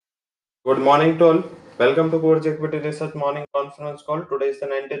Good morning to all. Welcome to Coach Equity Research Morning Conference Call. Today is the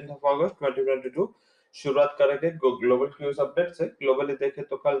 19th of August 2022. शुरुआत करेंगे global cues update से। Globally देखें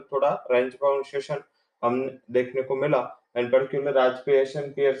तो कल थोड़ा range bound session हम देखने को मिला एंड पर्टिकुलर आज भी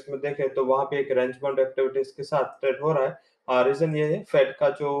एशियन पेयर्स में देखें तो वहां पे एक रेंज बाउंड एक्टिविटीज के साथ ट्रेड हो रहा है। रीजन ये है फेड का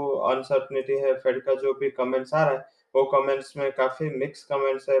जो अनसर्टनिटी है, फेड का जो भी कमेंट्स आ रहा है वो कमेंट्स में काफी मिक्स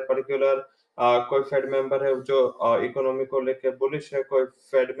कमेंट्स है। पर्टिकुलर कोई फेड मेंबर है जो इकोनॉमी को लेके बुलिश है, कोई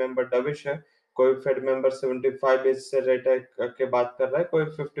फेड मेंबर डविश है, कोई फेड मेंबर 75 बेस से रेट हाइक के बात कर रहा है, कोई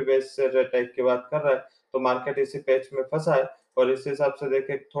 50 बेस से रेट हाइक की बात कर रहा है। तो मार्केट इसी पैच में फंसा है और इस हिसाब से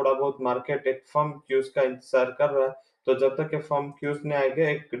देखे थोड़ा बहुत मार्केट एक फर्म क्यूज का इंतजार कर रहा है। तो जब तक ये फर्म क्यूज नहीं आएंगे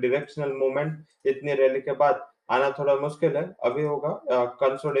एक डायरेक्शनल मूवमेंट इतनी रैली के बाद आना थोड़ा मुश्किल है। अभी होगा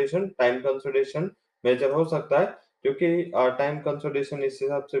कंसोलिडेशन, टाइम कंसोलिडेशन मेजर हो सकता है क्योंकि टाइम कंसोलिडेशन इस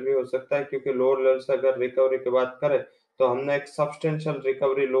हिसाब से भी हो सकता है क्योंकि लोअर लेवल से अगर रिकवरी की बात करें तो हमने एक सब्सटेंशियल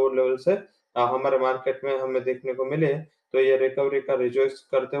रिकवरी लोअर लेवल से हमारे मार्केट में हमें देखने को मिले। तो ये रिकवरी का रिजॉइस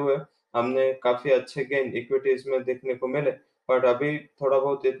करते हुए हमने काफी अच्छे गेन इक्विटीज में देखने को मिले। बट अभी थोड़ा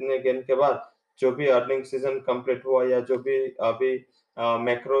बहुत इतने गेन के बाद जो भी अर्निंग सीजन कंप्लीट हुआ या जो भी अभी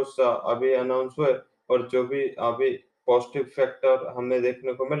मैक्रोस अभी अनाउंस हुए और जो भी अभी पॉजिटिव फैक्टर हमने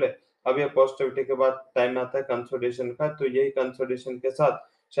देखने को मिले, अब ये पॉजिटिविटी के बाद टाइम आता है कंसोलिडेशन का। तो यही कंसोलिडेशन के साथ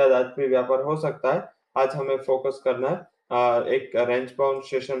शायद आज भी व्यापार हो सकता है। आज हमें फोकस करना है एक रेंज बाउंड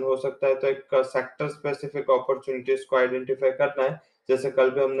सेशन हो सकता है तो एक सेक्टर स्पेसिफिक अपॉर्चुनिटीज को आइडेंटिफाई करना है। जैसे कल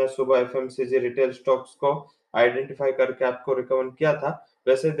भी हमने सुबह एफएमसीजी रिटेल स्टॉक्स को आइडेंटिफाई करके आपको रिकमेंड किया था,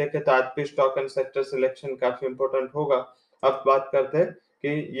 वैसे देखे तो आज भी स्टॉक एंड सेक्टर सिलेक्शन काफी इंपॉर्टेंट होगा। अब बात करते हैं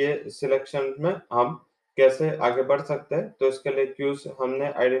कि ये सिलेक्शन में हम कैसे आगे बढ़ सकते हैं। तो इसके लिए क्यूज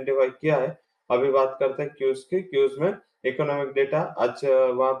हमने आइडेंटिफाई किया है। अभी बात करते हैं क्यूज की। क्यूज में इकोनॉमिक डेटा आज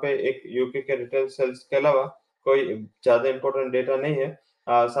वहां पे एक यूके के रिटेल सेल्स के अलावा कोई ज्यादा इंपॉर्टेंट डेटा नहीं है।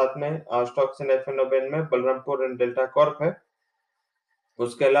 साथ में स्टॉक्स एंड एफ में बलरामपुर एंड डेल्टा कॉर्प है।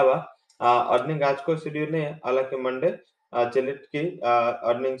 उसके अलावा अर्निंग आज को शेड्यूल नहीं है, हालांकि मंडे जिलिट की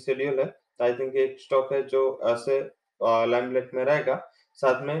अर्निंग शेड्यूल है। आई थिंक एक स्टॉक है जो ऐसे लाइमलाइट में रहेगा।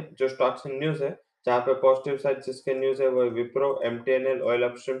 साथ में जो स्टॉक्स इन न्यूज है जहाँ पे पॉजिटिव साइड जिसके न्यूज है वो Wipro, MTNL oil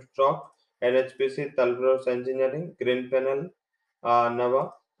upstream stock, NHPC, Talbros Engineering, Green Panel, Nava,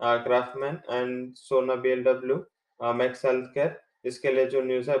 Craftsman and Sona BLW, Max Health Care. इसके लिए जो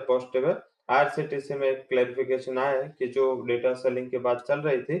न्यूज है पॉजिटिव है। आईआरसीटीसी में एक क्लैरिफिकेशन आया है कि जो डेटा सेलिंग की बात चल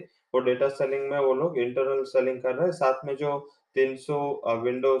रही थी वो डेटा सेलिंग में वो लोग इंटरनल सेलिंग कर रहे हैं। साथ में जो 300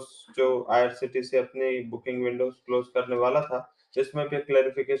 विंडोज जो आईआरसीटीसी अपनी बुकिंग विंडोज क्लोज करने वाला था, इसमें भी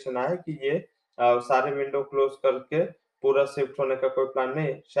क्लैरिफिकेशन आया कि ये सारे विंडो क्लोज करके पूरा शिफ्ट होने का कोई प्लान नहीं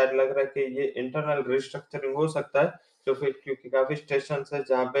है। शायद लग रहा है कि ये इंटरनल रिस्ट्रक्चरिंग हो सकता है। तो फिर क्योंकि काफी स्टेशन है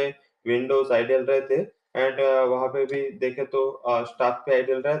जहाँ पे विंडोज आइडियल रहते एंड वहां पे भी देखे तो स्टाफ पे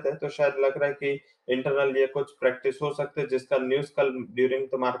आइडियल रहते हैं, तो शायद लग रहा है कि इंटरनल ये कुछ प्रैक्टिस हो सकते हैं जिसका न्यूज कल during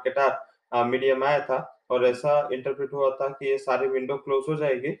the market or media में आया था। और ऐसा इंटरप्रेट हुआ था कि ये सारी विंडो क्लोज हो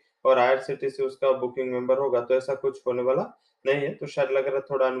जाएगी और आईआरसीटीसी उसका बुकिंग मेंबर होगा। तो ऐसा कुछ होने वाला नहीं है। तो शायद लग रहा है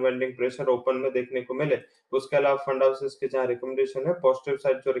थोड़ा अनवाइंडिंग प्रेशर ओपन में देखने को मिले। उसके अलावा फंड हाउसेस की जहाँ रिकमेंडेशन है, पॉजिटिव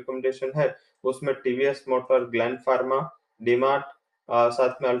साइड जो रिकमेंडेशन है उसमें TVS motor, gland pharma, DMart,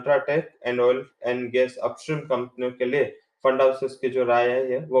 साथ में UltraTech and oil and gas upstream कंपनियों के लिए फंड हाउसेस की जो राय आई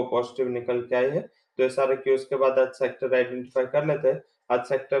है वो पॉजिटिव निकल के आई है। तो ये सारे क्यूज के बाद आज सेक्टर आइडेंटिफाई कर लेते हैं। आज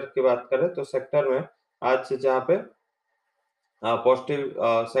सेक्टर की बात करें तो सेक्टर में आज जहाँ पे पॉजिटिव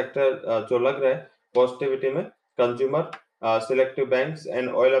सेक्टर जो लग रहा है पॉजिटिविटी में consumer, selective banks and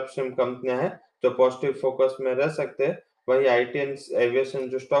oil upstream कंपनियां हैं जो पॉजिटिव फोकस में रह सकते हैं। वही आईटी एंड एविएशन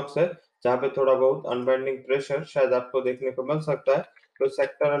जो स्टॉक्स है जहाँ पे थोड़ा बहुत अनबाइंडिंग प्रेशर शायद आपको देखने को मिल सकता है। तो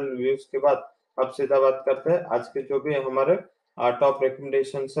सेक्टरल व्यूज के बाद अब सीधा बात करते हैं आज के जो भी हमारे टॉप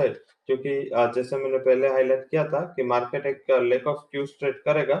रिकमेंडेशन है। क्योंकि जैसे मैंने पहले हाईलाइट किया था कि मार्केट एक लेक ऑफ क्यूज ट्रेड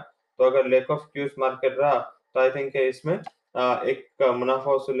करेगा। तो अगर लेक ऑफ क्यूज मार्केट रहा तो आई थिंक इसमें एक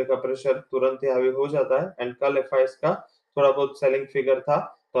मुनाफा वसूली का प्रेशर तुरंत ही हावी हो जाता है। एंड कल एफआईएस का थोड़ा बहुत सेलिंग फिगर था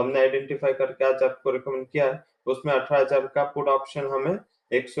तो हमने आइडेंटिफाई करके आज आपको रिकमेंड किया है। उसमें 18,000 का पुट ऑप्शन हमें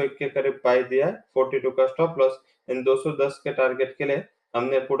 101 के करीब बाय दिया है, 42 का स्टॉप लॉस। इन 210 के टारगेट के लिए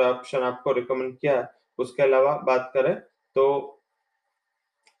हमने पुट ऑप्शन आपको रिकमेंड किया है। उसके अलावा बात करें तो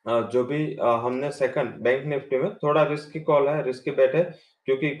जो भी हमने सेकंड बैंक निफ्टी में थोड़ा रिस्की कॉल है, रिस्की बेट है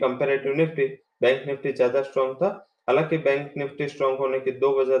क्योंकि कंपैरेटिव निफ्टी बैंक निफ्टी ज्यादा स्ट्रांग था। हालांकि बैंक निफ्टी स्ट्रांग होने की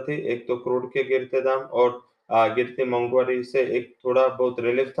दो वजह थी, एक तो क्रूड के गिरते दाम और गिरती महंगाई से एक थोड़ा बहुत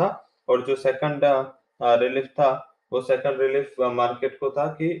रिलीफ था। और जो सेकंड रिलीफ था वो सेकंड रिलीफ मार्केट को था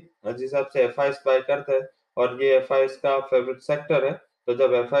कि जिस हिसाब से एफआईएस बाय करते हैं और ये एफआईएस का फेवरेट सेक्टर है। तो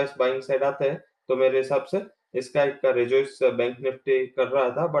जब एफआईएस बाइंग साइड आते हैं तो मेरे हिसाब से इसका एक रेजोइस बैंक निफ्टी कर रहा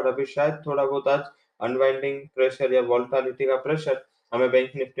था, बट अभी शायद थोड़ा बहुत आज अनवाइंडिंग प्रेशर या वोलेटिलिटी का प्रेशर हमें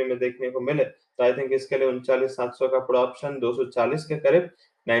बैंक निफ्टी में देखने को मिले, तो आई थिंक इसके लिए 39,700 का पूरा ऑप्शन 240 के करीब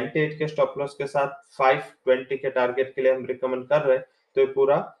 98 के स्टॉप लॉस के साथ 520 के टारगेट के लिए हम रिकमेंड कर रहे हैं। तो ये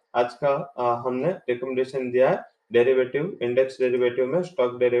पूरा आज का हमने रिकमेंडेशन दिया है। डेरिवेटिव, इंडेक्स डेरिवेटिव में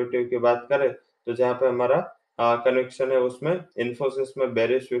स्टॉक डेरिवेटिव की बात करें तो जहां पे हमारा कनेक्शन है उसमें इन्फोसिस में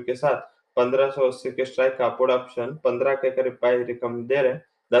बेरिश व्यू के साथ 1580 के स्ट्राइक का पुट ऑप्शन 15 के करीब बाय रिकमेंड दे रहे हैं।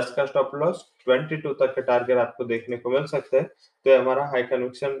 10 का स्टॉप लॉस 22 तक के टारगेट आपको देखने को मिल सकते हैं। तो ये हमारा हाई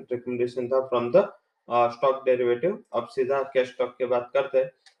कन्विक्शन रिकमेंडेशन था फ्रॉम द स्टॉक डेरिवेटिव। अब सीधा कैश स्टॉक की बात करते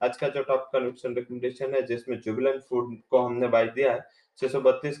हैं। आज का जो टॉप कन्विक्शन रिकमेंडेशन है जिसमें जुबिलेंट फूड को हमने बाय दिया है,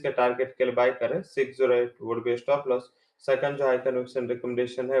 632 के टारगेट के लिए बाय करें, 608 would be stop loss. Second जो हाई कन्विक्शन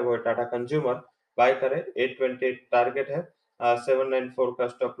रिकमेंडेशन है वो है टाटा कंज्यूमर, बाय करें, 828 टारगेट है, 794 का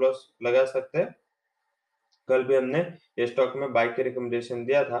स्टॉप लॉस लगा सकते हैं। कल भी हमने ये स्टॉक में बाय की रिकमेंडेशन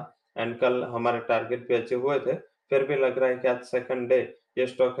दिया था एंड कल हमारे टारगेट भी अचीव हुए थे। फिर भी लग रहा है कि आज सेकंड डे ये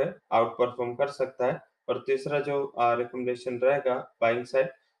स्टॉक है आउट परफॉर्म कर सकता है। और तीसरा जो रिकमेंडेशन रहेगा बाइंग साइड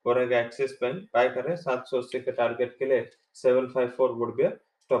वो रहेगा एक्सिस बैंक, बाय करें, 780 के टारगेट के लिए 754 would be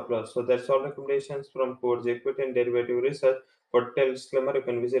stop loss. So that's all recommendations from Coor's Equity and Derivative Research. For detailed disclaimer, you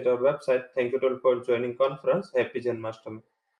can visit our website. Thank you all for joining conference. Happy Janmashtami.